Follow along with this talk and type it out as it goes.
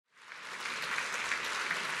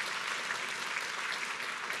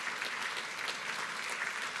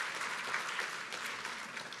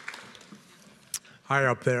Hi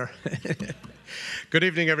up there. Good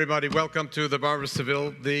evening, everybody. Welcome to the Barber of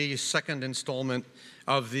Seville, the second installment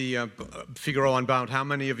of the Figaro Unbound. How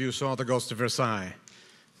many of you saw The Ghost of Versailles?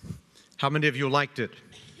 How many of you liked it?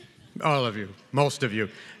 All of you. Most of you.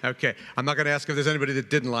 Okay. I'm not going to ask if there's anybody that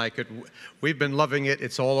didn't like it. We've been loving it.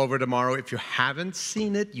 It's all over tomorrow. If you haven't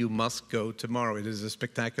seen it, you must go tomorrow. It is a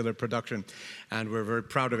spectacular production, and we're very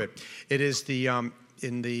proud of it. It is the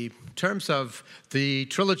in the terms of the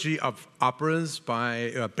trilogy of operas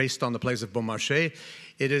based on the plays of Beaumarchais,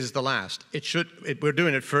 it is the last. We're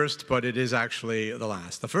doing it first, but it is actually the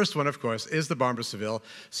last. The first one, of course, is the Barber of Seville.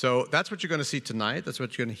 So that's what you're going to see tonight. That's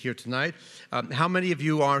what you're going to hear tonight. How many of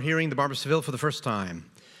you are hearing the Barber of Seville for the first time?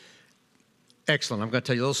 Excellent. I'm going to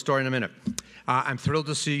tell you a little story in a minute. I'm thrilled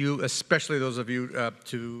to see you, especially those of you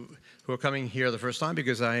who are coming here the first time,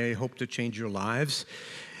 because I hope to change your lives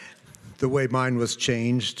the way mine was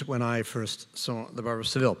changed when I first saw the Barber of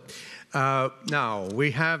Seville. Now,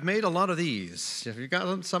 we have made a lot of these. Have you got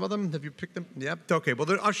them, some of them? Have you picked them? Yep. Okay. Well,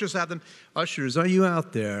 the ushers have them. Ushers, are you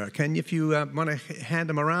out there? If you want to hand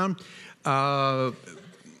them around, perhaps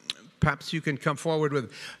you can come forward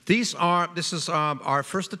with. This is our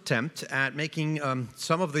first attempt at making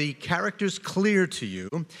some of the characters clear to you.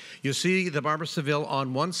 You see the Barber of Seville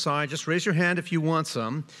on one side. Just raise your hand if you want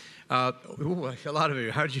some. A lot of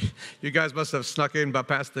you. You guys must have snuck in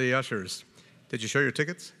past the ushers. Did you show your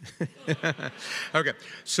tickets? Okay.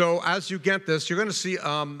 So as you get this, you're going to see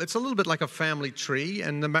it's a little bit like a family tree,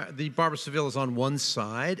 and the Barber of Seville is on one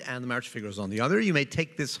side, and the marriage figure is on the other. You may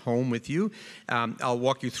take this home with you. I'll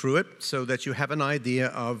walk you through it so that you have an idea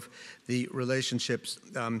of the relationships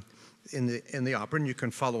in the opera, and you can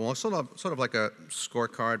follow along. Sort of like a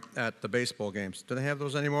scorecard at the baseball games. Do they have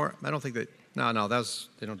those anymore? I don't think they. No, they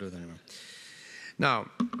don't do that anymore. Now,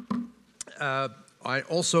 I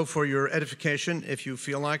also, for your edification, if you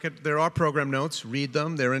feel like it, there are program notes. Read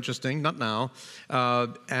them. They're interesting. Not now.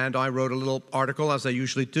 And I wrote a little article, as I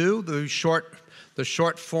usually do. The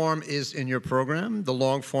short form is in your program. The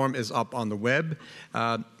long form is up on the web.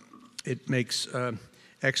 It makes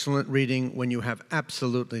excellent reading when you have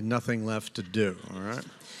absolutely nothing left to do. All right.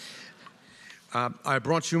 I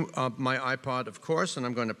brought you my iPod, of course, and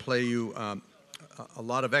I'm going to play you a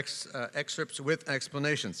lot of excerpts with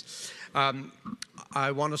explanations.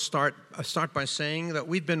 I want to start by saying that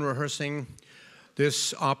we've been rehearsing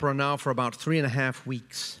this opera now for about 3.5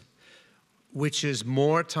 weeks, which is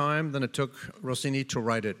more time than it took Rossini to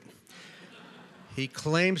write it. He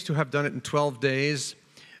claims to have done it in 12 days.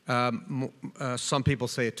 Some people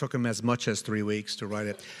say it took him as much as 3 weeks to write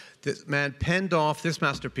it. This man penned off this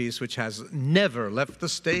masterpiece, which has never left the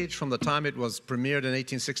stage from the time it was premiered in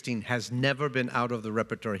 1816, has never been out of the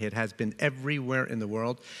repertory. It has been everywhere in the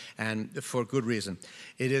world, and for good reason.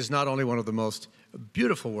 It is not only one of the most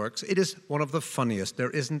beautiful works, it is one of the funniest.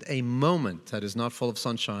 There isn't a moment that is not full of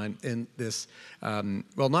sunshine in this,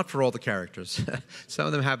 well, not for all the characters. Some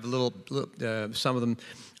of them have some of them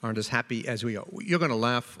aren't as happy as we are. You're going to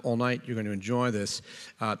laugh all night. You're going to enjoy this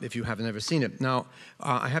if you haven't ever seen it. Now,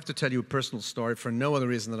 I have to tell you a personal story for no other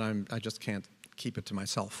reason than I just can't keep it to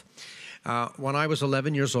myself. When I was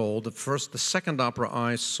 11 years old, the second opera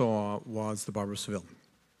I saw was The Barber of Seville.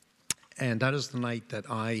 And that is the night that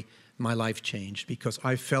my life changed, because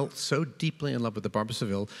I felt so deeply in love with the Barber of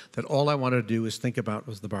Seville that all I wanted to do was think about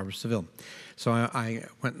was the Barber of Seville. So I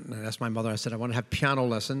went and asked my mother, I said, I want to have piano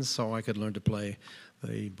lessons so I could learn to play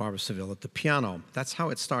the Barber of Seville at the piano. That's how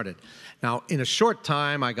it started. Now, in a short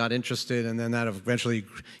time, I got interested, and then that eventually,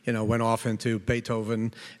 went off into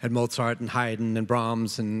Beethoven and Mozart and Haydn and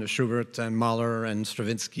Brahms and Schubert and Mahler and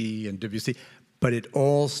Stravinsky and Debussy. But it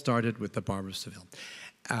all started with the Barber of Seville.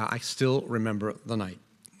 I still remember the night.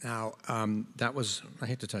 Now, that was, I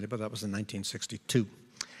hate to tell you, but that was in 1962.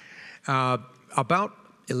 About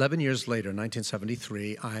 11 years later,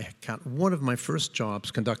 1973, I got one of my first jobs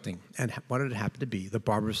conducting. And what did it happen to be? The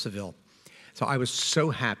Barber of Seville. So I was so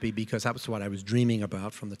happy, because that was what I was dreaming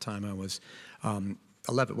about from the time I was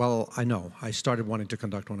 11. Well, I know. I started wanting to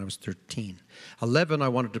conduct when I was 13. 11, I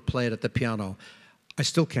wanted to play it at the piano. I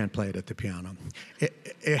still can't play it at the piano.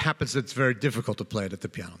 It happens that it's very difficult to play it at the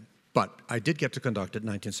piano. But I did get to conduct it in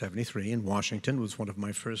 1973 in Washington. It was one of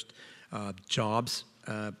my first jobs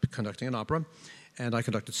conducting an opera. And I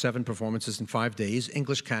conducted 7 performances in 5 days,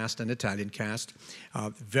 English cast and Italian cast.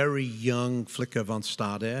 Very young Flicka von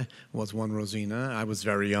Stade was one Rosina. I was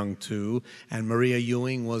very young, too. And Maria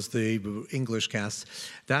Ewing was the English cast.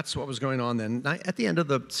 That's what was going on then. At the end of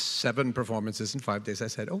the 7 performances in 5 days, I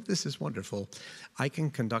said, oh, this is wonderful. I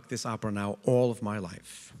can conduct this opera now all of my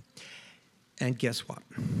life. And guess what?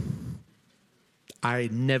 I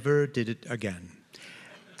never did it again.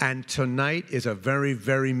 And tonight is a very,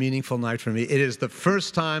 very meaningful night for me. It is the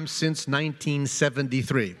first time since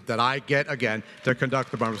 1973 that I get, again, to conduct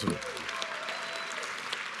the Barber of Seville.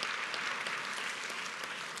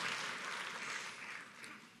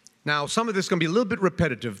 Now, some of this is going to be a little bit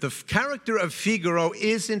repetitive. The character of Figaro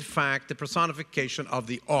is, in fact, the personification of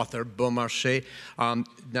the author, Beaumarchais.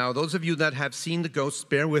 Now, those of you that have seen The Ghosts,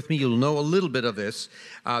 bear with me, you'll know a little bit of this.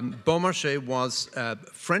 Beaumarchais was a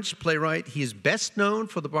French playwright. He is best known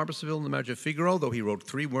for The Barber of Seville and The Marriage of Figaro, though he wrote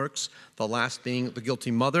 3 works, the last being The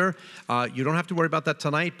Guilty Mother. You don't have to worry about that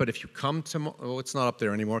tonight, but if you come tomorrow, oh, it's not up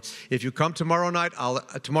there anymore. If you come tomorrow night,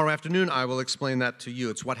 tomorrow afternoon, I will explain that to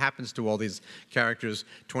you. It's what happens to all these characters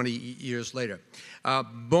 20 years later.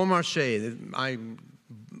 Beaumarchais,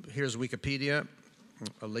 here's Wikipedia,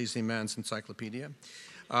 a lazy man's encyclopedia.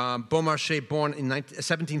 Beaumarchais, born in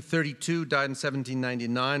 1732, died in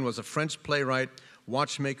 1799, was a French playwright,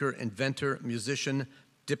 watchmaker, inventor, musician,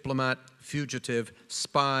 diplomat, fugitive,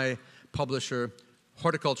 spy, publisher,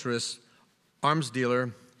 horticulturist, arms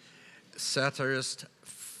dealer, satirist,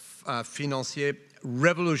 financier,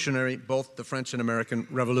 revolutionary, both the French and American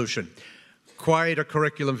Revolution. Quite a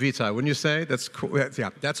curriculum vitae, wouldn't you say? That's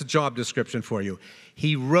a job description for you.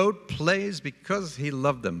 He wrote plays because he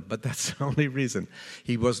loved them, but that's the only reason.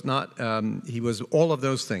 He was not, he was all of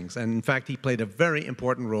those things. And in fact, he played a very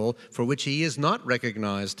important role for which he is not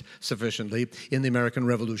recognized sufficiently in the American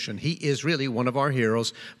Revolution. He is really one of our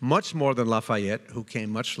heroes, much more than Lafayette, who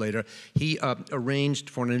came much later. He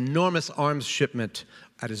arranged for an enormous arms shipment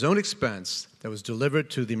at his own expense that was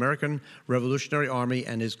delivered to the American Revolutionary Army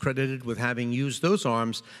and is credited with having used those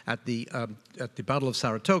arms at the Battle of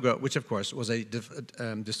Saratoga, which, of course, was a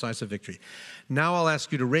decisive victory. Now I'll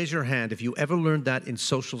ask you to raise your hand if you ever learned that in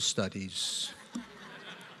social studies.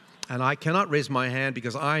 And I cannot raise my hand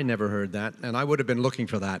because I never heard that, and I would have been looking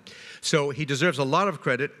for that. So he deserves a lot of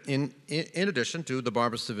credit in addition to The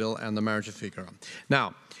Barber of Seville and The Marriage of Figaro.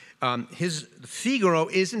 Now, his Figaro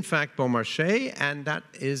is, in fact, Beaumarchais, and that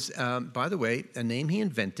is, by the way, a name he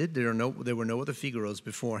invented. There were no other Figaros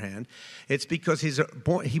beforehand. It's because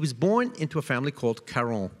he was born into a family called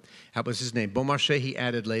Caron. That was his name. Beaumarchais he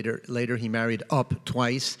added later. Later he married up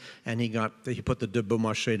twice, and he put the de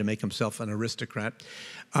Beaumarchais to make himself an aristocrat.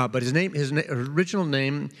 But his original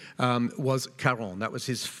name was Caron. That was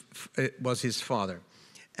his father.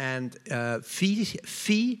 And Fils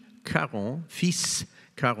Caron, fils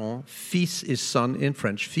Caron, fils is son in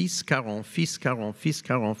French. Fils Caron, fils Caron, fils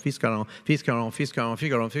Caron, fils Caron, fils Caron, fils Caron,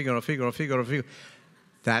 Figaro, Figaro, Figaro, Figaro, Figaro.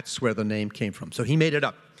 That's where the name came from. So he made it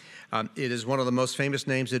up. It is one of the most famous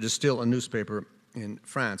names. It is still a newspaper in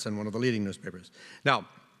France and one of the leading newspapers. Now,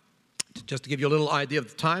 just to give you a little idea of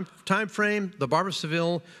the time frame, The Barber of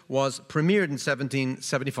Seville was premiered in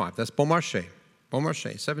 1775. That's Beaumarchais,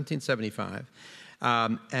 1775.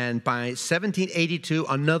 And by 1782,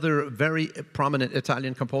 another very prominent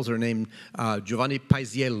Italian composer named Giovanni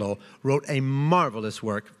Paisiello wrote a marvelous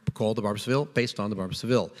work called The Barber of Seville, based on The Barber of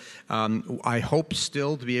Seville. I hope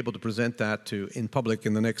still to be able to present that in public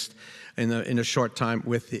in a short time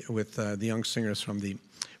with the young singers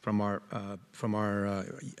from our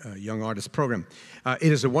young artist program.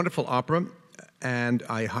 It is a wonderful opera. And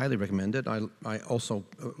I highly recommend it. I also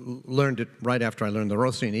learned it right after I learned the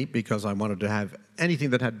Rossini because I wanted to have anything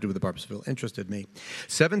that had to do with the Barber of Seville interested me.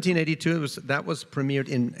 1782, that was premiered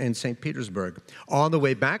in St. Petersburg. On the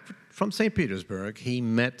way back from St. Petersburg, he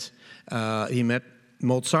met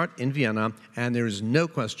Mozart in Vienna, and there is no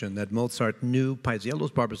question that Mozart knew Paisiello's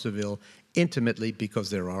Barber of Seville intimately because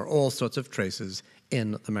there are all sorts of traces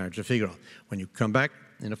in The Marriage of Figaro. When you come back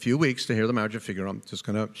in a few weeks to hear The Marriage of Figaro, I'm just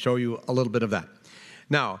going to show you a little bit of that.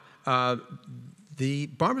 Now, the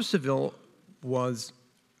Barber of Seville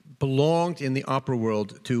belonged in the opera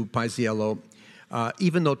world to Paisiello,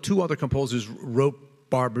 even though 2 other composers wrote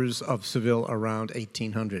Barbers of Seville around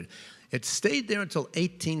 1800. It stayed there until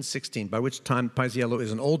 1816, by which time Paisiello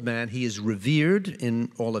is an old man. He is revered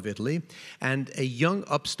in all of Italy, and a young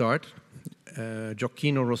upstart,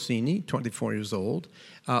 Gioacchino Rossini, 24 years old,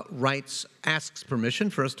 asks permission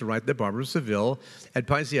first to write The Barber of Seville, and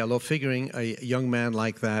Paisiello, figuring a young man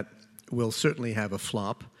like that will certainly have a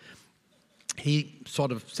flop, he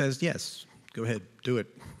sort of says, yes, go ahead, do it.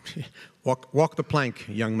 Walk the plank,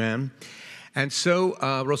 young man. And so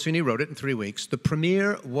Rossini wrote it in 3 weeks. The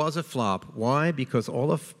premiere was a flop. Why? Because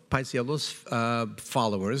all of Paisiello's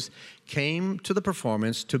followers came to the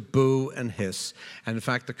performance to boo and hiss. And in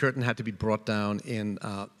fact, the curtain had to be brought down in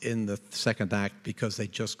the second act because they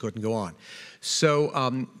just couldn't go on. So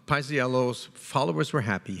Paisiello's followers were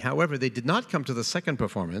happy. However, they did not come to the second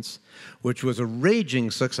performance, which was a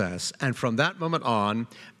raging success. And from that moment on,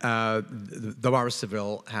 the Barber of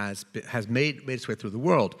Seville has made its way through the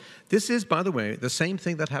world. This is, by the way, the same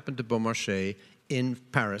thing that happened to Beaumarchais in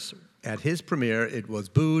Paris. At his premiere, it was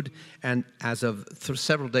booed, and as of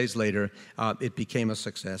several days later, it became a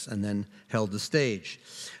success and then held the stage.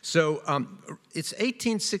 So it's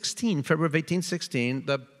 1816, February of 1816.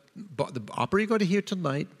 The opera you're going to hear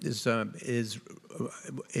tonight is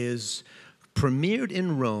premiered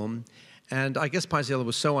in Rome, and I guess Paisiello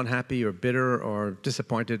was so unhappy or bitter or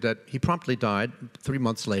disappointed that he promptly died 3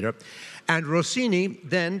 months later. And Rossini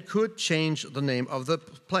then could change the name of the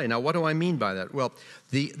play. Now, what do I mean by that? Well,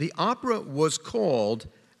 the opera was called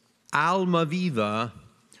Almaviva,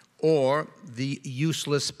 or The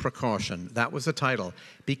Useless Precaution. That was the title,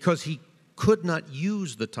 because he could not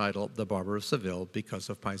use the title The Barber of Seville because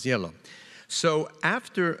of Paisiello. So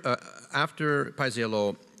after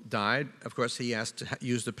Paisiello died, of course, he asked to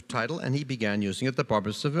use the title, and he began using it, The Barber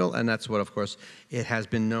of Seville, and that's what, of course, it has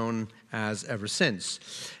been known as ever since.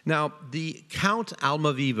 Now, the Count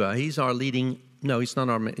Almaviva, he's our leading, no, he's not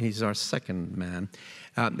our, he's our second man.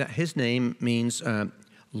 His name means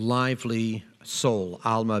lively soul,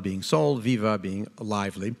 Alma being soul, Viva being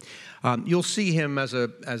lively. You'll see him as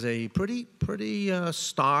a pretty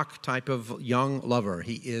stock type of young lover.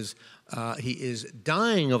 He is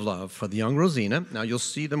dying of love for the young Rosina. Now, you'll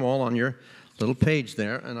see them all on your little page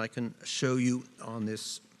there, and I can show you on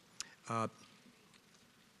this.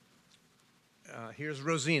 Here's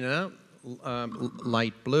Rosina,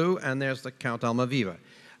 light blue, and there's the Count Almaviva.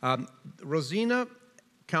 Rosina,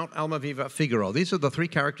 Count Almaviva, Figaro. These are the three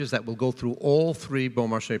characters that will go through all three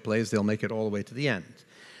Beaumarchais plays. They'll make it all the way to the end.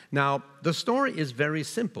 Now, the story is very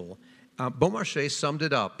simple. Beaumarchais summed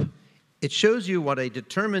it up. It shows you what a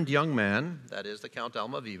determined young man, that is the Count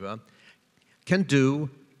Almaviva, can do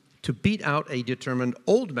to beat out a determined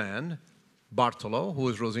old man, Bartolo, who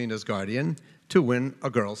is Rosina's guardian, to win a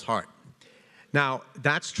girl's heart. Now,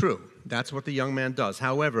 that's true. That's what the young man does.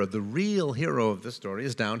 However, the real hero of the story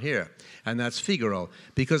is down here, and that's Figaro,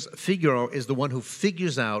 because Figaro is the one who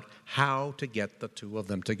figures out how to get the two of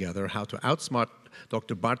them together, how to outsmart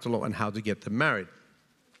Dr. Bartolo, and how to get them married.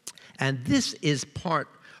 And this is part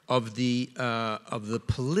of the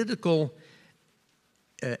political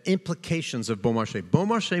implications of Beaumarchais.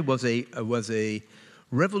 Beaumarchais was a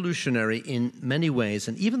revolutionary in many ways,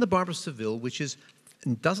 and even the Barber of Seville, which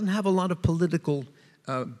doesn't have a lot of political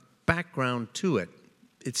background to it,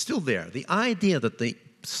 it's still there. The idea that the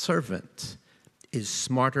servant is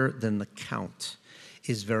smarter than the count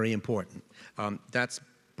is very important. That's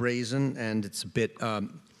brazen, and it's a bit,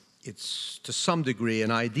 it's to some degree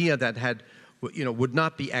an idea that would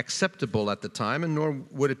not be acceptable at the time, and nor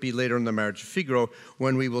would it be later in the marriage of Figaro,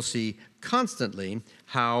 when we will see constantly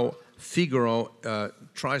how Figaro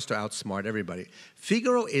tries to outsmart everybody.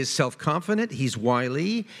 Figaro is self-confident, he's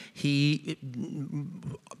wily,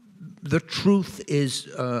 the truth is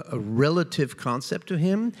a relative concept to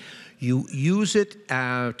him. You use it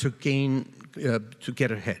to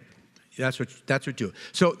get ahead. That's what you do.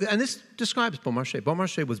 So, and this describes Beaumarchais.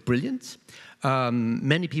 Beaumarchais was brilliant.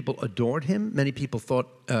 Many people adored him. Many people thought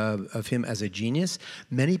of him as a genius.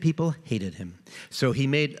 Many people hated him. So he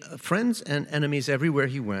made friends and enemies everywhere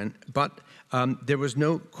he went. But there was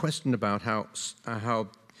no question about how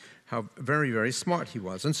very, very smart he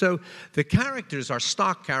was. And so the characters are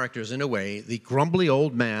stock characters in a way. The grumbly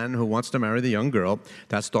old man who wants to marry the young girl,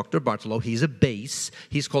 that's Dr. Bartolo. He's a bass.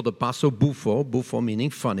 He's called a basso buffo, buffo meaning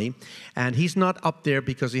funny. And he's not up there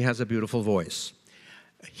because he has a beautiful voice.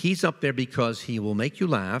 He's up there because he will make you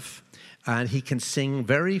laugh, and he can sing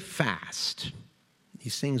very fast. He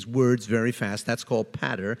sings words very fast. That's called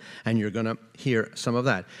patter, and you're going to hear some of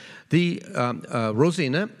that. The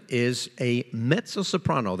Rosina is a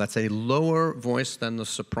mezzo-soprano. That's a lower voice than the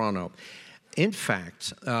soprano. In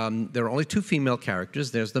fact, there are only two female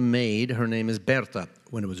characters. There's the maid. Her name is Berta.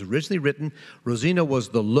 When it was originally written, Rosina was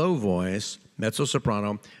the low voice,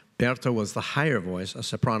 mezzo-soprano. Berta was the higher voice, a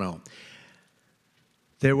soprano.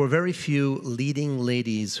 There were very few leading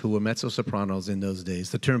ladies who were mezzo-sopranos in those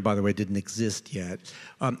days. The term, by the way, didn't exist yet,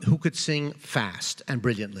 who could sing fast and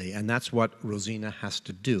brilliantly, and that's what Rosina has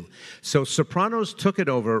to do. So sopranos took it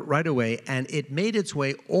over right away, and it made its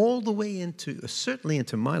way all the way into, certainly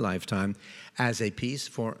into my lifetime, as a piece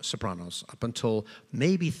for sopranos, up until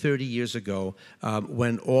maybe 30 years ago,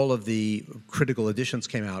 when all of the critical editions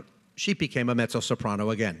came out. She became a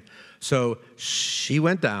mezzo-soprano again. So she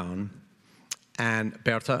went down, and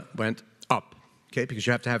Berta went up. Okay, because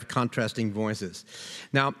you have to have contrasting voices.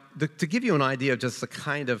 Now, to give you an idea of just the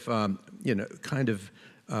kind of,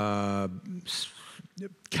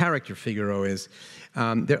 character Figaro is,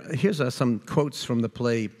 here's some quotes from the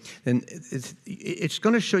play, and it's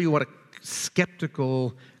going to show you what a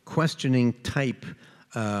skeptical, questioning type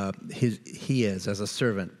he is as a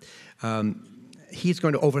servant. He's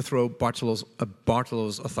going to overthrow Bartolo's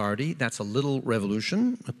authority. That's a little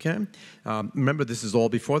revolution, okay? Remember, this is all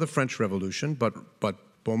before the French Revolution, but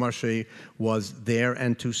Beaumarchais was there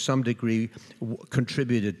and to some degree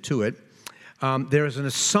contributed to it. There is an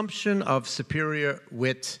assumption of superior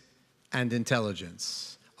wit and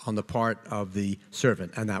intelligence on the part of the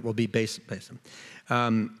servant, and that will be based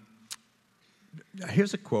on.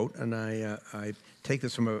 Here's a quote, and I take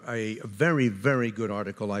this from a very, very good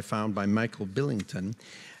article I found by Michael Billington.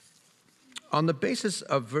 On the basis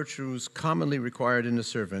of virtues commonly required in a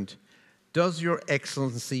servant, does your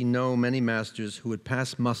excellency know many masters who would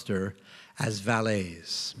pass muster as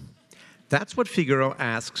valets? That's what Figaro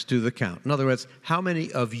asks to the count. In other words, how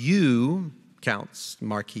many of you, counts,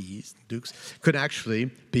 marquises, dukes, could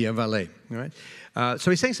actually be a valet, right?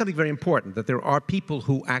 So he's saying something very important, that there are people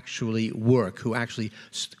who actually work, who actually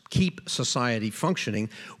keep society functioning,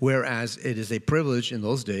 whereas it is a privilege in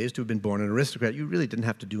those days to have been born an aristocrat. You really didn't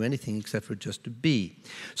have to do anything except for just to be.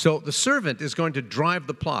 So the servant is going to drive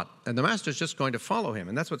the plot, and the master is just going to follow him,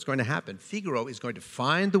 and that's what's going to happen. Figaro is going to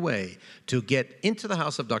find the way to get into the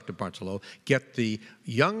house of Dr. Bartolo, get the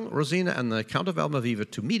young Rosina and the Count of Almaviva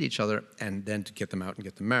to meet each other, and then to get them out and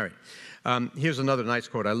get them married. Here's another nice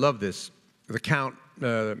quote. I love this. The Count,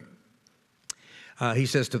 he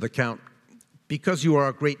says to the Count, because you are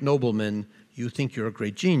a great nobleman, you think you're a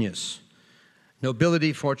great genius.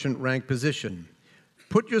 Nobility, fortune, rank, position.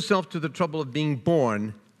 Put yourself to the trouble of being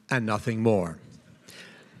born and nothing more.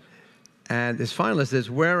 And his finalist says,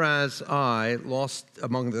 whereas I, lost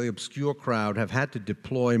among the obscure crowd, have had to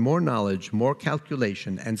deploy more knowledge, more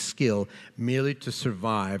calculation, and skill merely to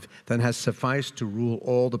survive than has sufficed to rule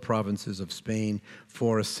all the provinces of Spain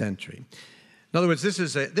for a century. In other words, this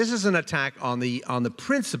is an attack on the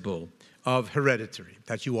principle of hereditary,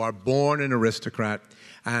 that you are born an aristocrat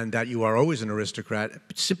and that you are always an aristocrat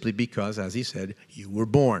simply because, as he said, you were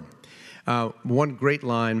born. One great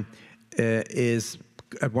line is,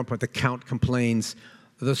 at one point, the Count complains,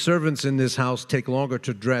 the servants in this house take longer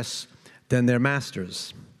to dress than their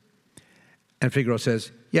masters. And Figaro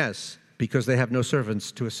says, yes, because they have no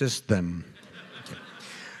servants to assist them.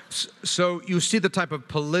 So you see the type of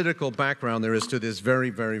political background there is to this very,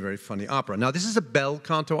 very, very funny opera. Now, this is a bel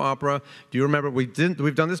canto opera. Do you remember? We've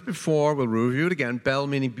done this before. We'll review it again. Bel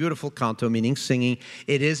meaning beautiful, canto meaning singing.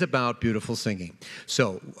 It is about beautiful singing.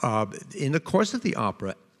 So in the course of the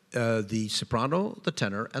opera, the soprano, the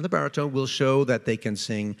tenor, and the baritone will show that they can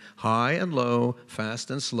sing high and low,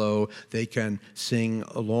 fast and slow. They can sing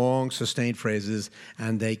long, sustained phrases,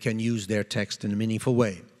 and they can use their text in a meaningful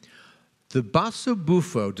way. The basso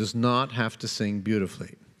buffo does not have to sing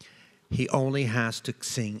beautifully. He only has to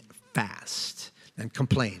sing fast and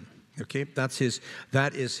complain. Okay, that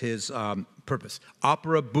is his purpose.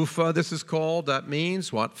 Opera buffa, this is called. That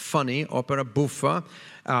means what? Funny. Opera buffa,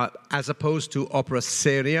 as opposed to opera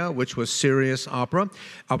seria, which was serious opera.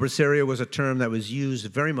 Opera seria was a term that was used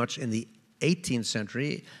very much in the 18th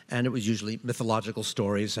century, and it was usually mythological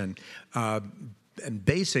stories and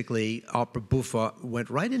basically, opera buffa went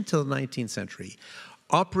right into the 19th century.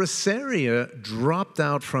 Opera seria dropped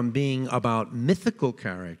out from being about mythical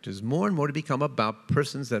characters more and more to become about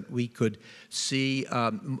persons that we could see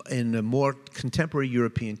in a more contemporary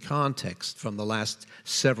European context from the last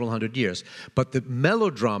several hundred years. But the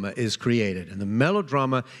melodrama is created, and the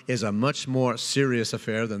melodrama is a much more serious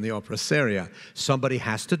affair than the opera seria. Somebody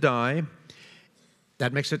has to die.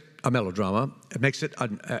 That makes it a melodrama. It makes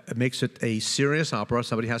it a serious opera.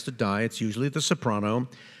 Somebody has to die. It's usually the soprano.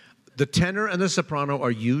 The tenor and the soprano are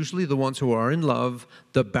usually the ones who are in love.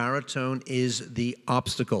 The baritone is the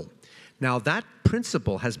obstacle. Now, that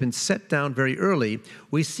principle has been set down very early.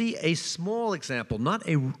 We see a small example, not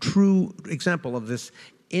a true example of this,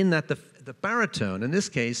 in that the baritone, in this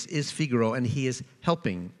case, is Figaro, and he is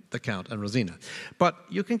helping the Count and Rosina. But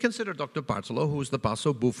you can consider Dr. Bartolo, who's the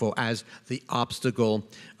basso buffo, as the obstacle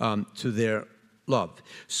to their love.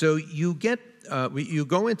 So you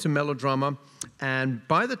go into melodrama, and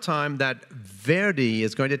by the time that Verdi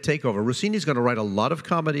is going to take over, Rossini's going to write a lot of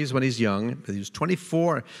comedies when he's young. He was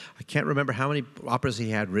 24. I can't remember how many operas he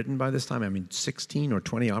had written by this time. I mean, 16 or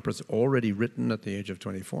 20 operas already written at the age of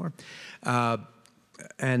 24.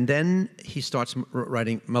 and then he starts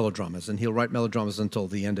writing melodramas, and he'll write melodramas until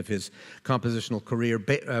the end of his compositional career.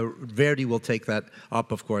 Verdi will take that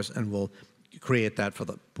up, of course, and will create that for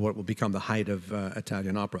what will become the height of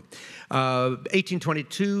Italian opera.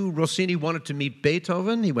 1822, Rossini wanted to meet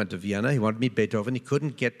Beethoven. He went to Vienna. He wanted to meet Beethoven. He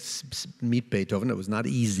couldn't meet Beethoven. It was not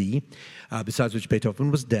easy, besides which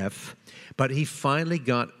Beethoven was deaf. But he finally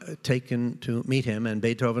got taken to meet him, and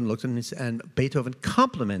Beethoven looked at him, and Beethoven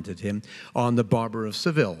complimented him on the Barber of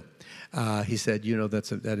Seville. He said, you know,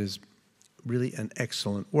 that is really an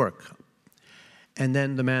excellent work. And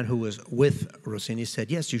then the man who was with Rossini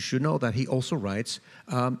said, yes, you should know that he also writes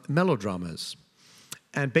melodramas.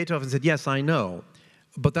 And Beethoven said, yes, I know,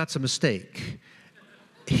 but that's a mistake.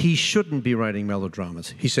 He shouldn't be writing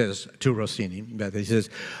melodramas, he says to Rossini. He says,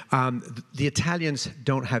 the Italians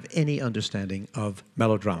don't have any understanding of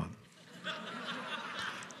melodrama.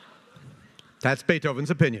 That's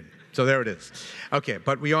Beethoven's opinion. So there it is. Okay,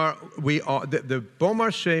 but the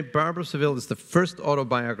Beaumarchais Barber of Seville is the first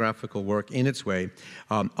autobiographical work in its way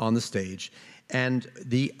on the stage, and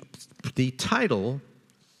the title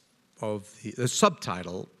of the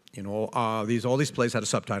subtitle, you know, all these plays had a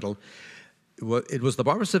subtitle. It was the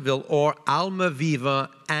Barber of Seville, or Almaviva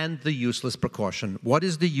and the Useless Precaution. What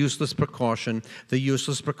is the useless precaution? The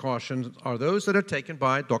useless precautions are those that are taken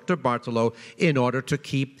by Dr. Bartolo in order to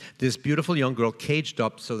keep this beautiful young girl caged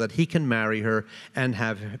up so that he can marry her and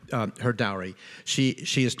have her dowry. She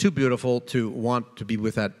is too beautiful to want to be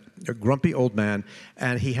with that grumpy old man,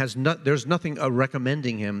 and there's nothing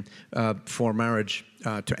recommending him for marriage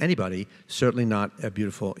to anybody, certainly not a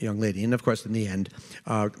beautiful young lady. And of course, in the end,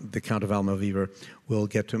 the Count of Almaviva will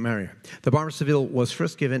get to marry her. The Barber of Seville was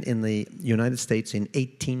first given in the United States in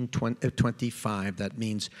 1825. That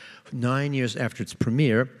means 9 years after its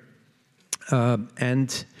premiere. Sorry, I'm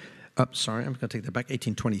going to take that back.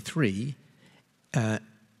 1823.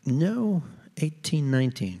 No.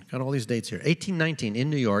 1819, got all these dates here. 1819 in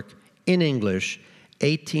New York, in English.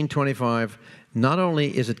 1825, not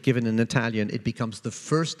only is it given in Italian, it becomes the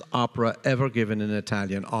first opera ever given in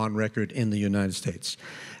Italian on record in the United States.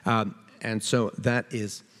 And so that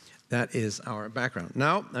is our background.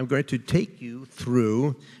 Now, I'm going to take you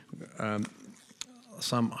through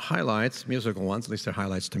some highlights, musical ones, at least they're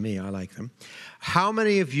highlights to me, I like them. How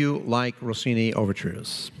many of you like Rossini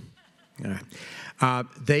overtures? All right.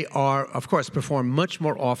 They are, of course, performed much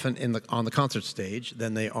more often on the concert stage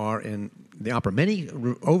than they are in the opera. Many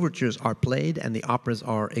overtures are played and the operas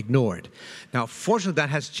are ignored. Now, fortunately, that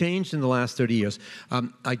has changed in the last 30 years.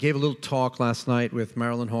 I gave a little talk last night with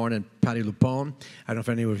Marilyn Horne and Patti LuPone. I don't know if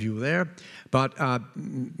any of you were there, but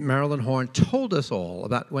Marilyn Horne told us all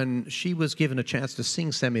about when she was given a chance to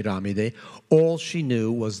sing Semiramide, all she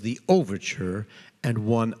knew was the overture and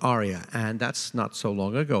one aria, and that's not so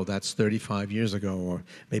long ago. That's 35 years ago, or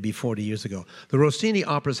maybe 40 years ago. The Rossini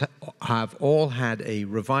operas have all had a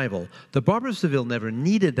revival. The Barber of Seville never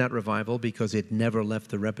needed that revival because it never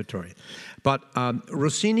left the repertory. But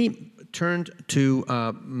Rossini turned to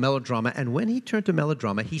melodrama, and when he turned to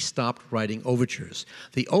melodrama, he stopped writing overtures.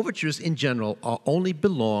 The overtures, in general, only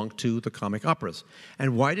belong to the comic operas.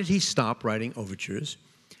 And why did he stop writing overtures?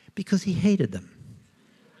 Because he hated them.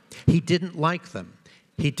 He didn't like them.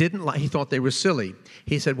 He thought they were silly.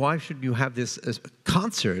 He said, why should you have this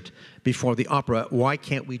concert before the opera? Why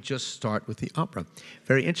can't we just start with the opera?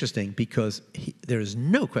 Very interesting, because there is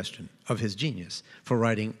no question of his genius for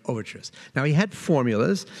writing overtures. Now, he had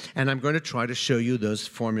formulas, and I'm going to try to show you those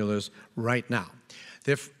formulas right now.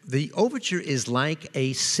 The overture is like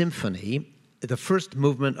a symphony, the first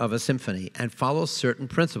movement of a symphony, and follows certain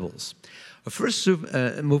principles. The first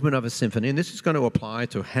movement of a symphony, and this is going to apply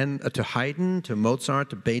to Haydn, to Mozart,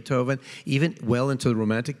 to Beethoven, even well into the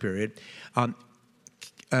Romantic period,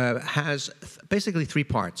 has basically three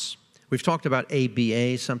parts. We've talked about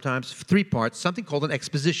ABA sometimes, three parts, something called an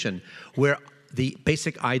exposition, where the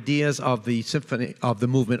basic ideas of the symphony, of the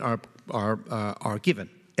movement are given,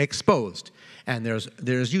 exposed. And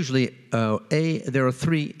there's usually, there are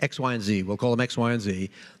three, X, Y, and Z. We'll call them X, Y, and Z.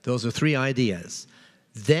 Those are three ideas.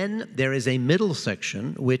 Then there is a middle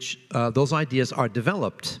section, which those ideas are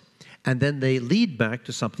developed, and then they lead back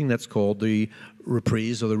to something that's called the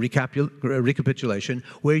reprise or the recapitulation,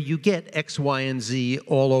 where you get X, Y, and Z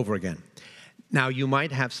all over again. Now, you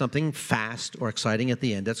might have something fast or exciting at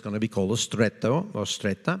the end that's going to be called a stretto or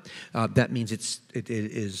stretta. That means it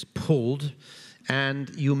is pulled, and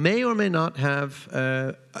you may or may not have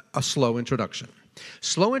a slow introduction.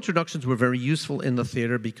 Slow introductions were very useful in the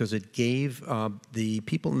theater because it gave the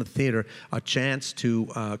people in the theater a chance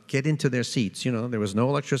to get into their seats. You know, there was no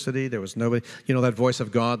electricity, there was nobody, you know, that voice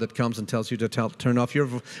of God that comes and tells you to turn off your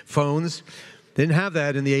phones. They didn't have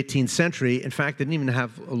that in the 18th century. In fact, they didn't even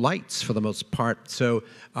have lights for the most part. So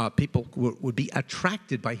people would be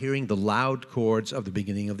attracted by hearing the loud chords of the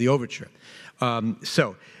beginning of the overture.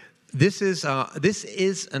 So this is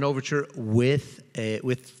an overture with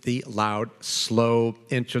the loud, slow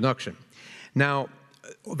introduction. Now,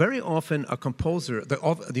 very often a composer,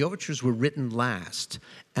 the overtures were written last,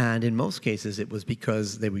 and in most cases it was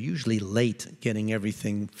because they were usually late getting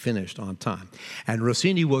everything finished on time. And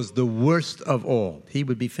Rossini was the worst of all. He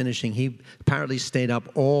would be finishing, he apparently stayed up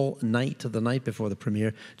all night to the night before the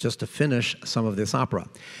premiere just to finish some of this opera.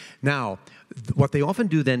 Now, what they often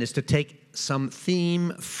do then is to take some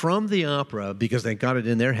theme from the opera because they got it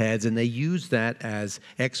in their heads, and they use that as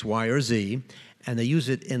X, Y, or Z, and they use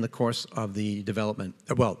it in the course of the development.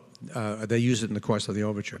 They use it in the course of the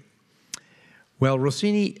overture. Well,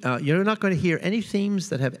 Rossini, you're not going to hear any themes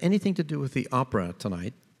that have anything to do with the opera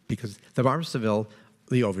tonight, because the Barber of Seville,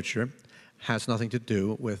 the overture, has nothing to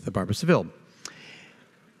do with the Barber of Seville.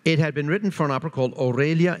 It had been written for an opera called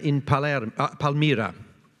Aurelia in Palmira.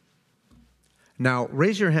 Now,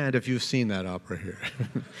 raise your hand if you've seen that opera here.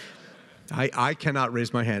 I cannot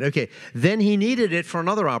raise my hand. Okay, then he needed it for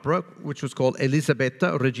another opera, which was called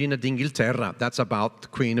Elisabetta, Regina d'Inghilterra. That's about the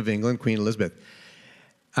Queen of England, Queen Elizabeth.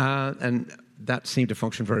 And that seemed to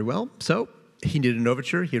function very well. So he needed an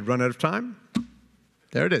overture. He had run out of time.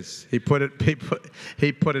 There it is. He put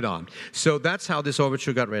it on. So that's how this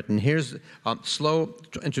overture got written. Here's a slow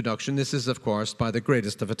introduction. This is, of course, by the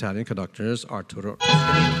greatest of Italian conductors, Arturo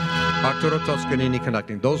Toscanini. Arturo Toscanini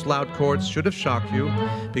conducting. Those loud chords should have shocked you,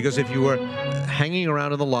 because if you were hanging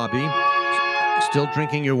around in the lobby, still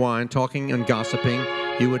drinking your wine, talking and gossiping,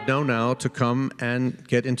 you would know now to come and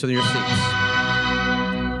get into your seats.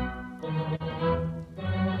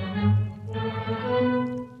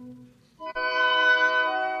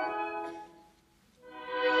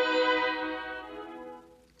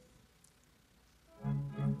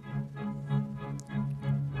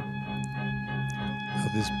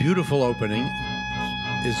 This beautiful opening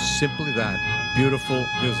is simply that, beautiful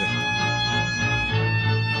music.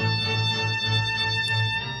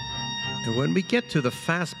 And when we get to the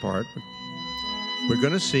fast part, we're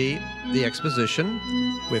going to see the exposition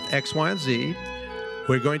with X, Y, and Z.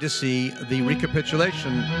 We're going to see the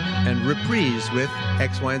recapitulation and reprise with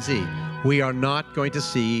X, Y, and Z. We are not going to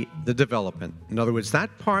see the development. In other words,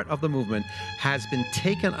 that part of the movement has been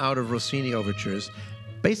taken out of Rossini overtures,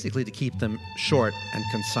 basically to keep them short and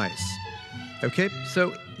concise. Okay,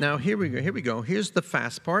 so now here we go. Here's the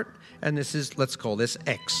fast part, and this is, let's call this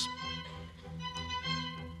X.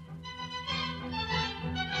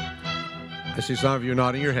 I see some of you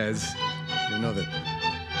nodding your heads. You know that.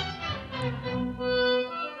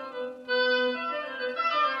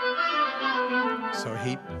 So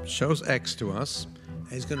he shows X to us, and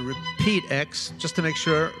he's going to repeat X just to make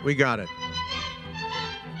sure we got it.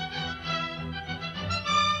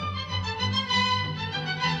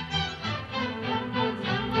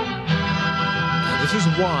 This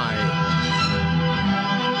is Y.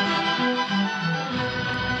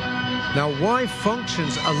 Now, Y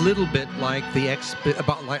functions a little bit like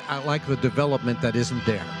like the development that isn't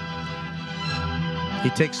there. He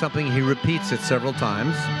takes something, he repeats it several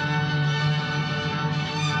times.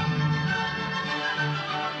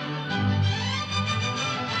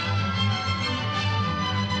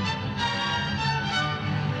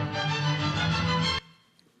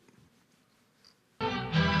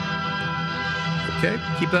 Okay,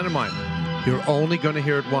 keep that in mind. You're only going to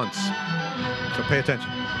hear it once, so pay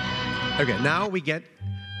attention. Okay, now we get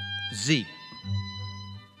Z.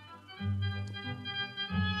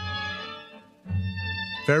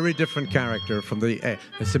 Very different character from the A.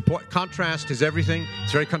 It's important. Contrast is everything.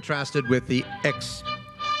 It's very contrasted with the X.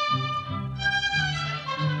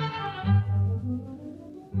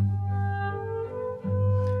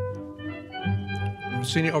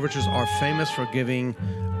 Rossini overtures are famous for giving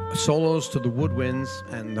solos to the woodwinds,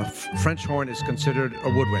 and the French horn is considered a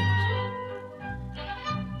woodwind.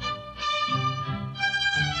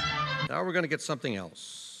 Now we're going to get something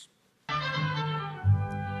else.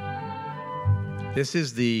 This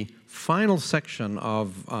is the final section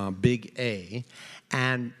of Big A,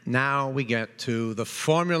 and now we get to the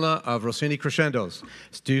formula of Rossini crescendos.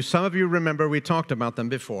 Do some of you remember we talked about them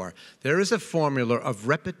before? There is a formula of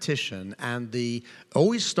repetition, and the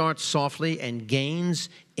always starts softly and gains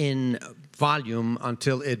in volume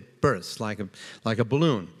until it bursts like a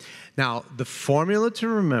balloon. Now, the formula to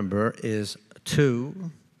remember is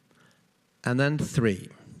 2 and then 3.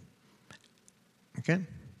 Okay?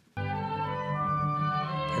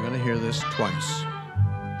 You're going to hear this twice.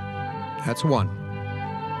 That's 1.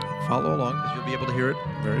 Follow along, because you'll be able to hear it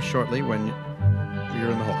very shortly when you...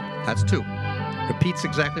 you're in the hole. That's 2. Repeats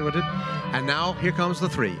exactly what it did. And now here comes the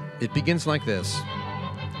 3. It begins like this.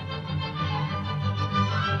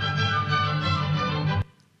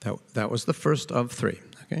 That was the first of 3.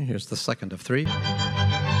 Okay, here's the second of 3.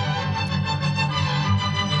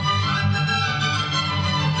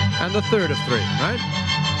 And the third of 3, right?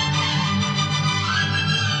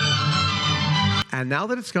 And now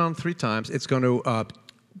that it's gone 3 times, it's going to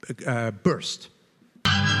burst.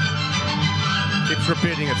 Keeps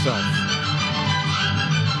repeating itself.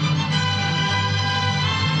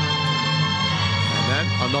 And then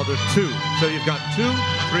another 2. So you've got 2,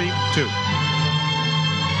 3, 2.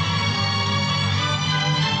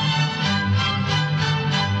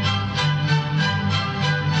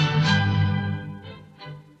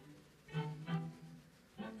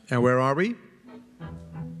 And where are we?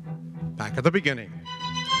 Back at the beginning.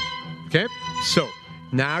 Okay? So,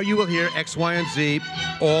 now you will hear X, Y, and Z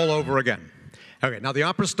all over again. Okay, now the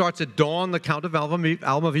opera starts at dawn. The Count of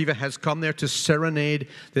Almaviva has come there to serenade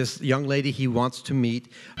this young lady he wants to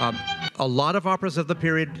meet. A lot of operas of the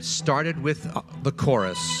period started with the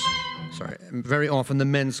chorus. Sorry, very often the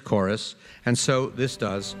men's chorus. And so this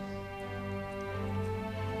does.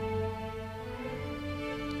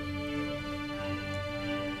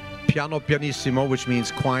 Piano pianissimo, which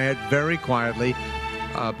means quiet, very quietly.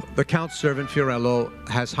 The Count's servant, Fiorello,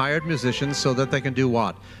 has hired musicians so that they can do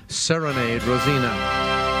what? Serenade Rosina.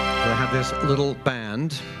 They have this little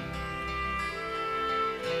band.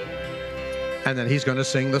 And then he's going to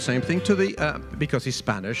sing the same thing to the, because he's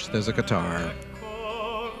Spanish, there's a guitar.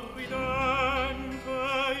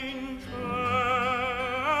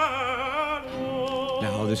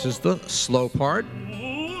 Now this is the slow part.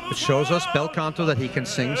 It shows us bel canto that he can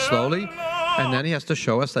sing slowly, and then he has to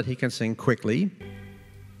show us that he can sing quickly.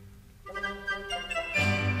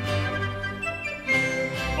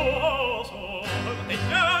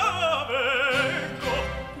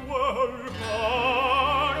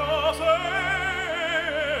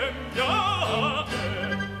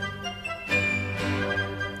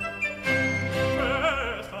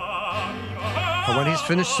 When he's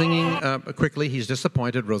finished singing quickly, he's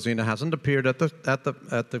disappointed. Rosina hasn't appeared at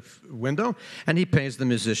the window, and he pays the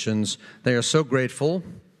musicians. They are so grateful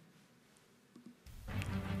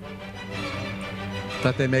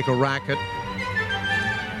that they make a racket.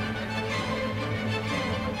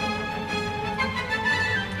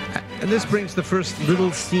 And this brings the first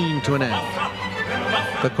little scene to an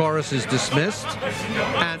end. The chorus is dismissed,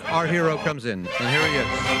 and our hero comes in, and here he is.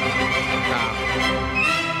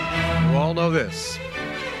 You all know this.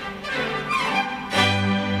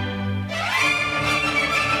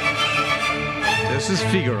 This is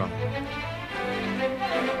Figaro.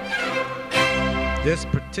 This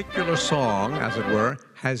particular song, as it were,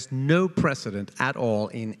 has no precedent at all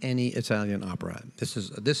in any Italian opera. This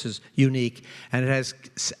is unique, and it has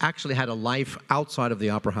actually had a life outside of the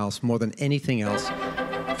opera house more than anything else.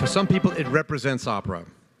 For some people, it represents opera.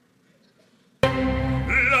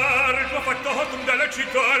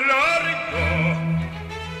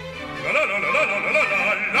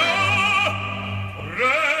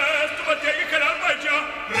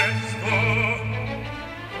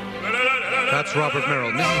 That's Robert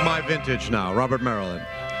Merrill. This is my vintage now, Robert Merrill.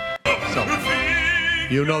 So,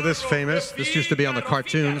 you know this famous. This used to be on the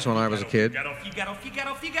cartoons when I was a kid.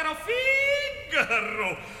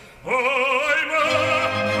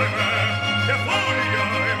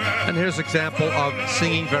 And here's an example of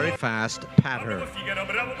singing very fast, Patter.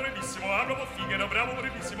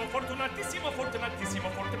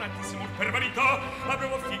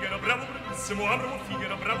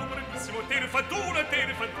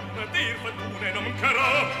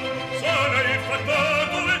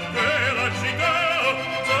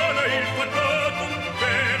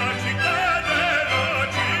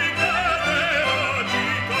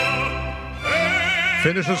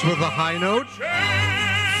 Finishes with a high note,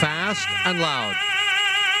 fast and loud.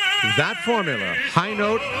 That formula, high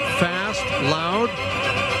note, fast, loud,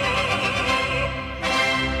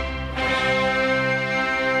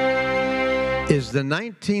 is the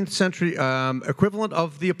 19th century equivalent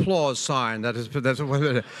of the applause sign.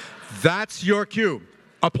 That's your cue.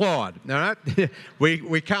 Applaud. All right?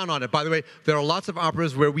 we count on it. By the way, there are lots of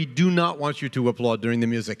operas where we do not want you to applaud during the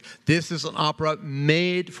music. This is an opera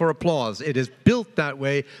made for applause. It is built that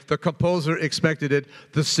way. The composer expected it.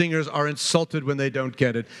 The singers are insulted when they don't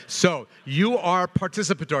get it. So you are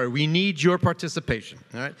participatory. We need your participation.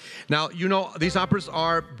 All right? Now, you know, these operas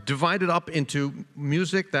are divided up into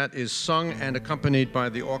music that is sung and accompanied by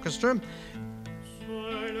the orchestra.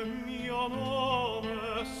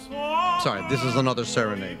 Sorry, this is another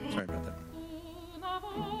serenade. Sorry about that.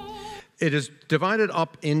 it is divided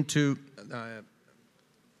up into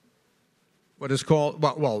what is called,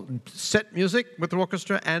 well, set music with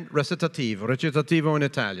orchestra and recitativo in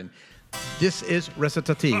Italian. This is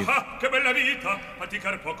recitative.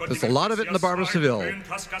 There's a lot of it in the Barber of Seville.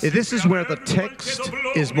 This is where the text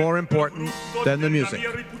is more important than the music.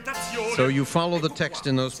 So you follow the text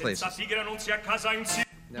in those places.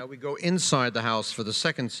 Now we go inside the house for the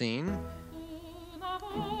second scene.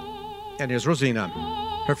 And here's Rosina,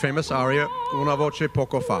 her famous aria, Una voce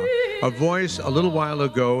poco fa. A voice a little while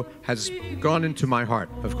ago has gone into my heart.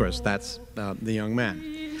 Of course, that's the young man.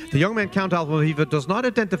 The young man, Count Almaviva, does not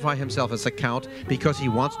identify himself as a count because he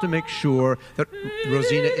wants to make sure that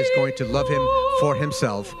Rosina is going to love him for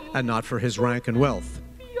himself and not for his rank and wealth.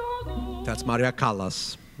 That's Maria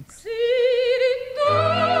Callas.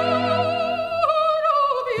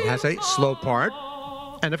 It has a slow part,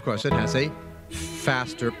 and of course it has a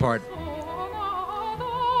faster part.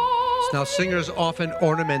 Now, singers often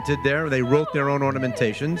ornamented there. They wrote their own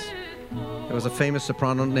ornamentations. There was a famous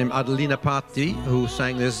soprano named Adelina Patti who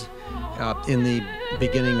sang this in the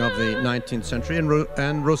beginning of the 19th century,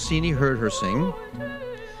 and Rossini heard her sing.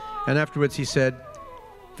 And afterwards he said,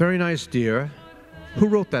 "Very nice, dear. Who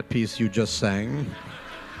wrote that piece you just sang?"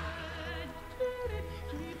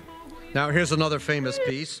 Now, here's another famous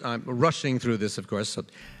piece. I'm rushing through this, of course. So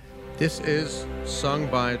this is sung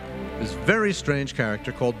by this very strange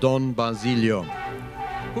character called Don Basilio.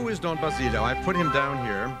 Who is Don Basilio? I put him down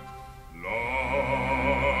here.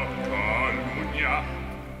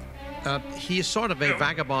 He's sort of a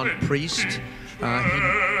vagabond priest.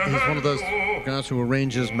 He's one of those guys who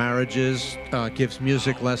arranges marriages, gives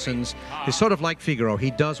music lessons. He's sort of like Figaro.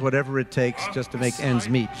 He does whatever it takes just to make ends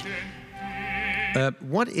meet.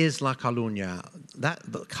 What is la calunnia?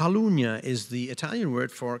 Calunnia is the Italian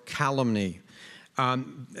word for calumny.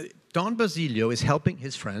 Don Basilio is helping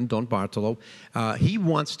his friend, Don Bartolo. He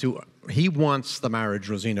wants the marriage,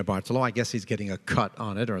 Rosina Bartolo. I guess he's getting a cut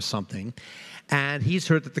on it or something. And he's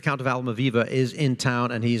heard that the Count of Almaviva is in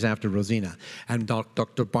town and he's after Rosina. And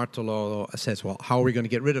Dr. Bartolo says, well, how are we going to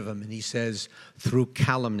get rid of him? And he says, through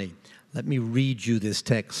calumny. Let me read you this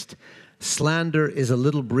text. Slander is a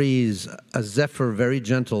little breeze, a zephyr very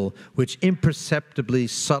gentle, which imperceptibly,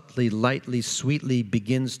 subtly, lightly, sweetly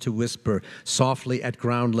begins to whisper, softly at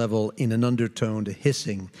ground level in an undertoned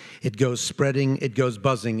hissing. It goes spreading, it goes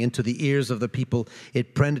buzzing into the ears of the people.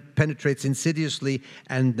 It penetrates insidiously,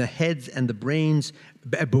 and the heads and the brains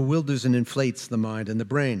bewilders and inflates the mind and the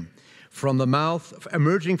brain. From the mouth,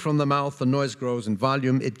 emerging from the mouth, the noise grows in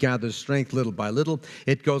volume. It gathers strength little by little.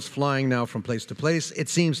 It goes flying now from place to place. It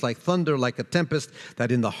seems like thunder, like a tempest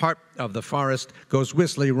that in the heart of the forest goes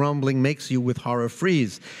whistling, rumbling, makes you with horror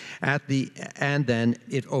freeze. And then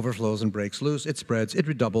it overflows and breaks loose. It spreads, it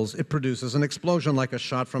redoubles, it produces an explosion like a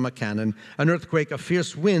shot from a cannon, an earthquake, a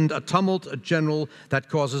fierce wind, a tumult, a general that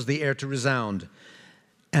causes the air to resound.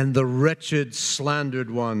 And the wretched,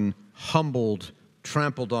 slandered one, humbled,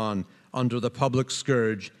 trampled on, under the public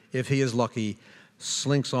scourge, if he is lucky,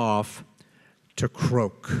 slinks off to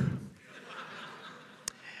croak.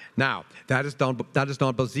 Now, that is Don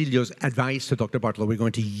Basilio's advice to Dr. Bartolo. We're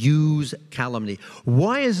going to use calumny.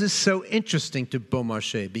 Why is this so interesting to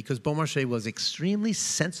Beaumarchais? Because Beaumarchais was extremely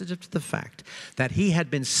sensitive to the fact that he had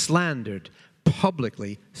been slandered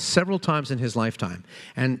publicly several times in his lifetime.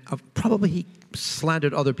 And probably he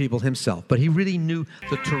slandered other people himself, but he really knew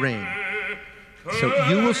the terrain. So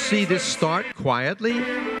you will see this start quietly.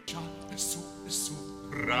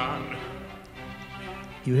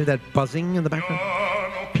 You hear that buzzing in the background?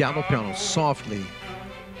 Piano, piano, softly.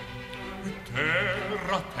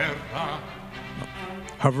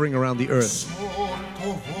 Hovering around the earth.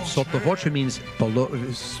 Sottovoce means below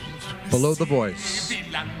the voice.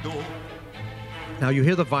 Now you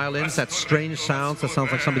hear the violins, that strange sound that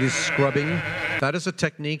sounds like somebody's scrubbing. That is a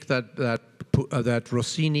technique that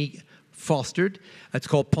Rossini fostered. It's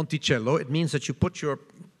called ponticello. It means that you put your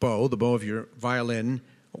bow, the bow of your violin,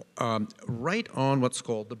 right on what's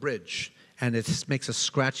called the bridge, and it makes a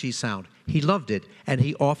scratchy sound. He loved it, and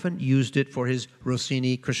he often used it for his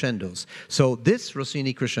Rossini crescendos. So this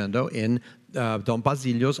Rossini crescendo in Don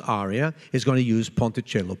Basilio's aria is going to use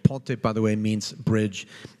ponticello. Ponte, by the way, means bridge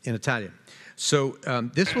in Italian. So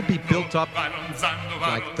this will be built up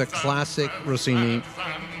like the classic Rossini,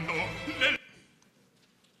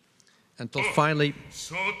 until finally,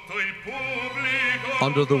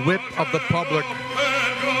 under the whip of the public,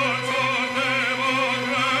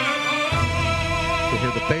 you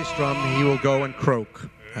hear the bass drum. He will go and croak.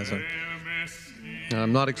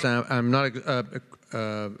 I'm not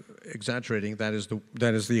exaggerating. That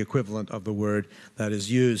is the equivalent of the word that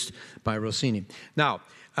is used by Rossini. Now,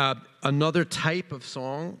 Another type of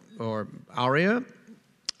song, or aria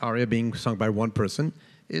being sung by one person,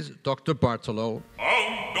 is Dr. Bartolo.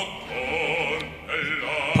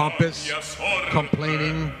 Pompous,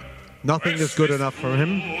 complaining, nothing is good enough for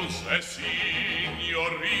him.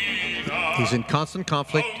 He's in constant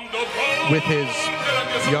conflict with his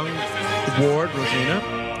young ward,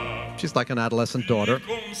 Rosina. She's like an adolescent daughter.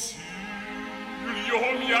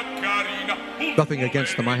 Nothing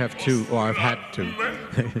against them. I have two, or I've had two.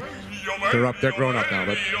 They're grown up now.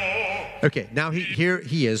 But okay, now here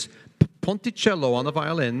he is, Ponticello on the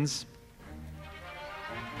violins.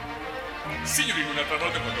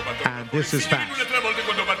 And this is fast.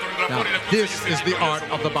 Now, this is the art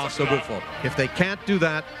of the basso buffo. If they can't do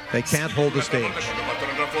that, they can't hold the stage.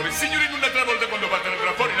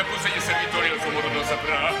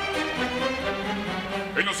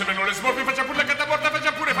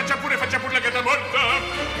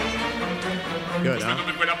 Good, huh?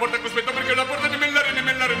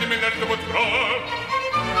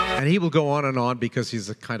 And he will go on and on because he's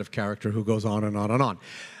the kind of character who goes on and on and on.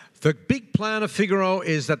 The big plan of Figaro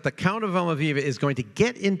is that the Count of Almaviva is going to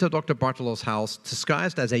get into Dr. Bartolo's house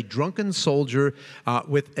disguised as a drunken soldier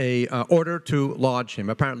with a order to lodge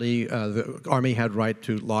him. Apparently, the army had right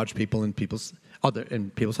to lodge people in people's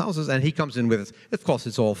houses, and he comes in with it. Of course,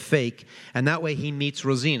 it's all fake, and that way he meets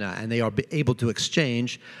Rosina, and they are able to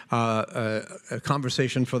exchange a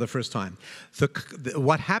conversation for the first time.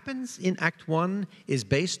 What happens in Act 1 is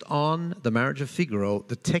based on The Marriage of Figaro,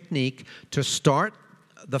 the technique to start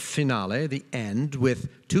the finale, the end, with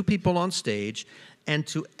two people on stage, and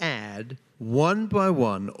to add one by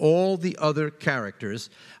one all the other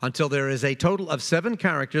characters until there is a total of 7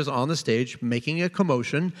 characters on the stage making a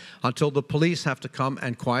commotion, until the police have to come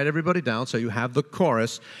and quiet everybody down. So you have the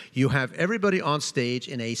chorus, you have everybody on stage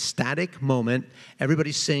in a static moment,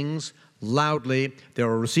 everybody sings loudly. There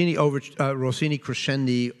are Rossini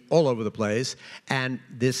crescendi all over the place, and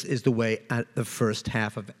this is the way at the first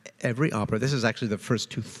half of every opera. This is actually the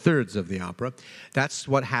first 2/3 of the opera. That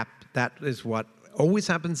is what always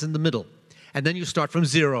happens in the middle. And then you start from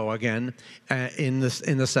zero again in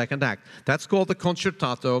the second act. That's called the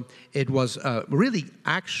concertato. It was really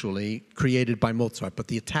actually created by Mozart, but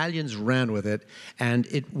the Italians ran with it, and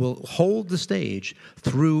it will hold the stage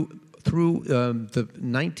through the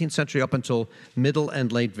 19th century up until middle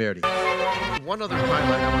and late Verdi. One other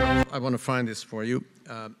highlight, I want to find this for you.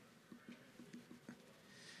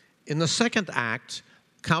 In the second act,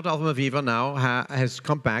 Count Almaviva now has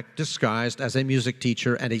come back disguised as a music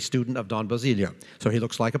teacher and a student of Don Basilio. So he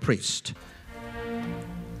looks like a priest.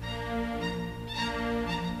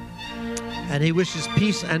 And he wishes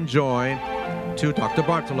peace and joy to Dr.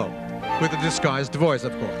 Bartolo, with a disguised voice,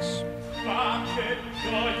 of course.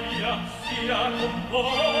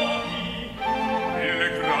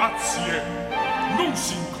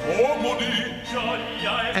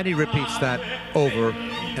 And he repeats that over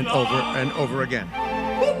and over and over again.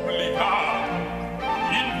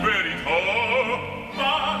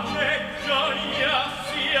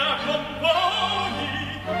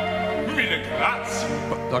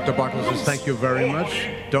 Dr. Bartolo says, thank you very much.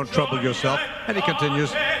 Don't trouble yourself. And he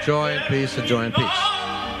continues, joy and peace and joy and peace.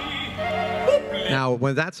 Now,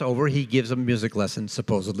 when that's over, he gives a music lesson,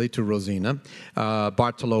 supposedly, to Rosina.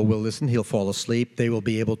 Bartolo will listen. He'll fall asleep. They will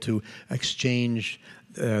be able to exchange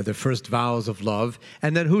the first vows of love.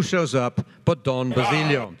 And then who shows up but Don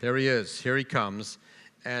Basilio? There he is. Here he comes.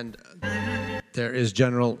 And there is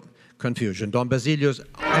general confusion. Don Basilio's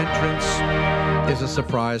entrance is a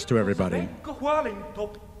surprise to everybody.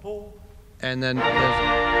 And then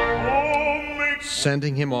there's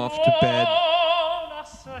sending him off to bed.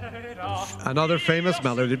 Another famous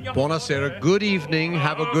melody, Buonasera, good evening,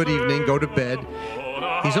 have a good evening, go to bed.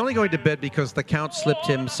 He's only going to bed because the Count slipped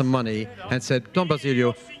him some money and said, Don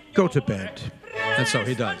Basilio, go to bed. And so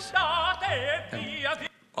he does. And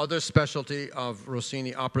other specialty of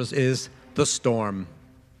Rossini operas is the storm.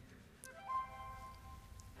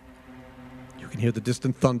 You can hear the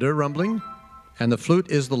distant thunder rumbling, and the flute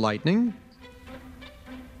is the lightning.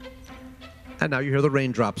 And now you hear the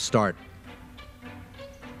raindrops start.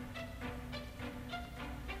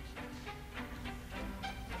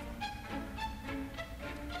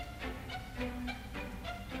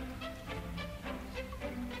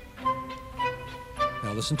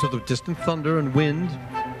 Now listen to the distant thunder and wind.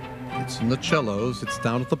 It's in the cellos. It's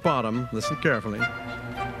down at the bottom. Listen carefully.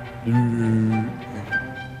 And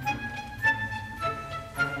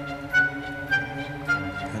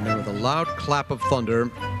then with a loud clap of thunder,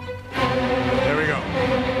 there we go.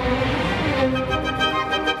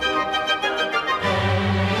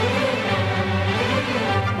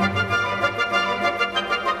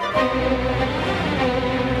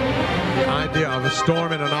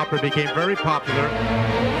 storm in an opera became very popular,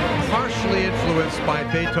 partially influenced by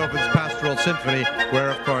Beethoven's Pastoral Symphony,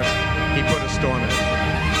 where, of course, he put a storm in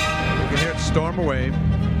it. You can hear it storm away.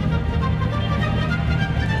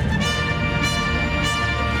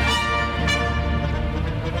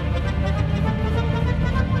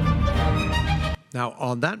 Now,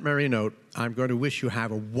 on that merry note, I'm going to wish you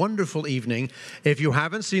have a wonderful evening. If you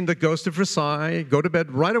haven't seen The Ghost of Versailles, go to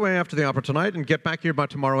bed right away after the opera tonight and get back here by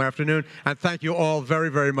tomorrow afternoon. And thank you all very,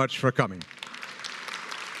 very much for coming.